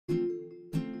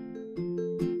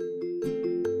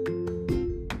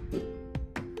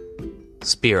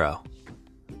Spearow,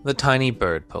 the tiny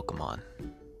bird Pokemon.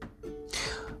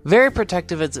 Very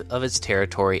protective of its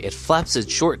territory, it flaps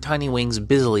its short tiny wings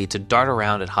busily to dart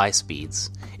around at high speeds.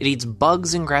 It eats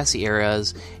bugs in grassy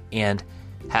areas and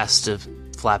has to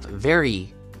flap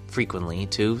very frequently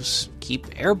to keep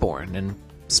airborne, and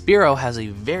Spearow has a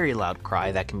very loud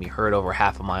cry that can be heard over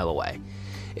half a mile away.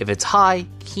 If it's high,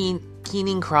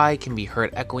 keening cry can be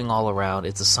heard echoing all around.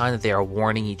 It's a sign that they are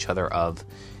warning each other of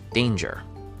danger.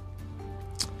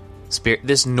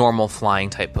 This normal flying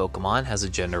type Pokemon has a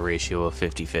gender ratio of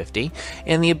 50-50,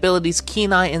 and the abilities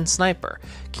Keen Eye and Sniper.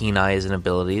 Keen Eye is an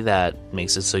ability that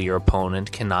makes it so your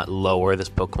opponent cannot lower this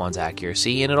Pokemon's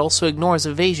accuracy, and it also ignores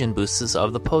evasion boosts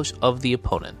of the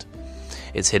opponent.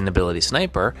 Its hidden ability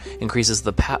Sniper increases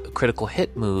the power of critical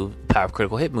hit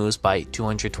moves by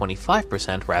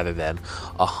 225% rather than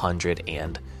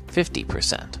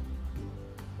 150%.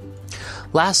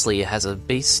 Lastly, it has a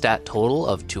base stat total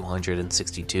of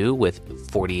 262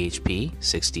 with 40 HP,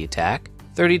 60 attack,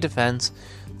 30 defense,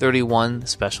 31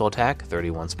 special attack,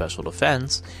 31 special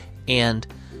defense, and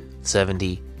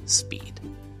 70 speed.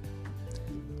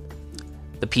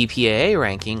 The PPAA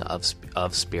ranking of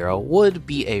Spearow would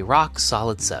be a rock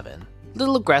solid 7.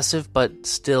 Little aggressive, but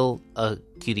still a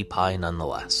cutie pie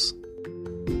nonetheless.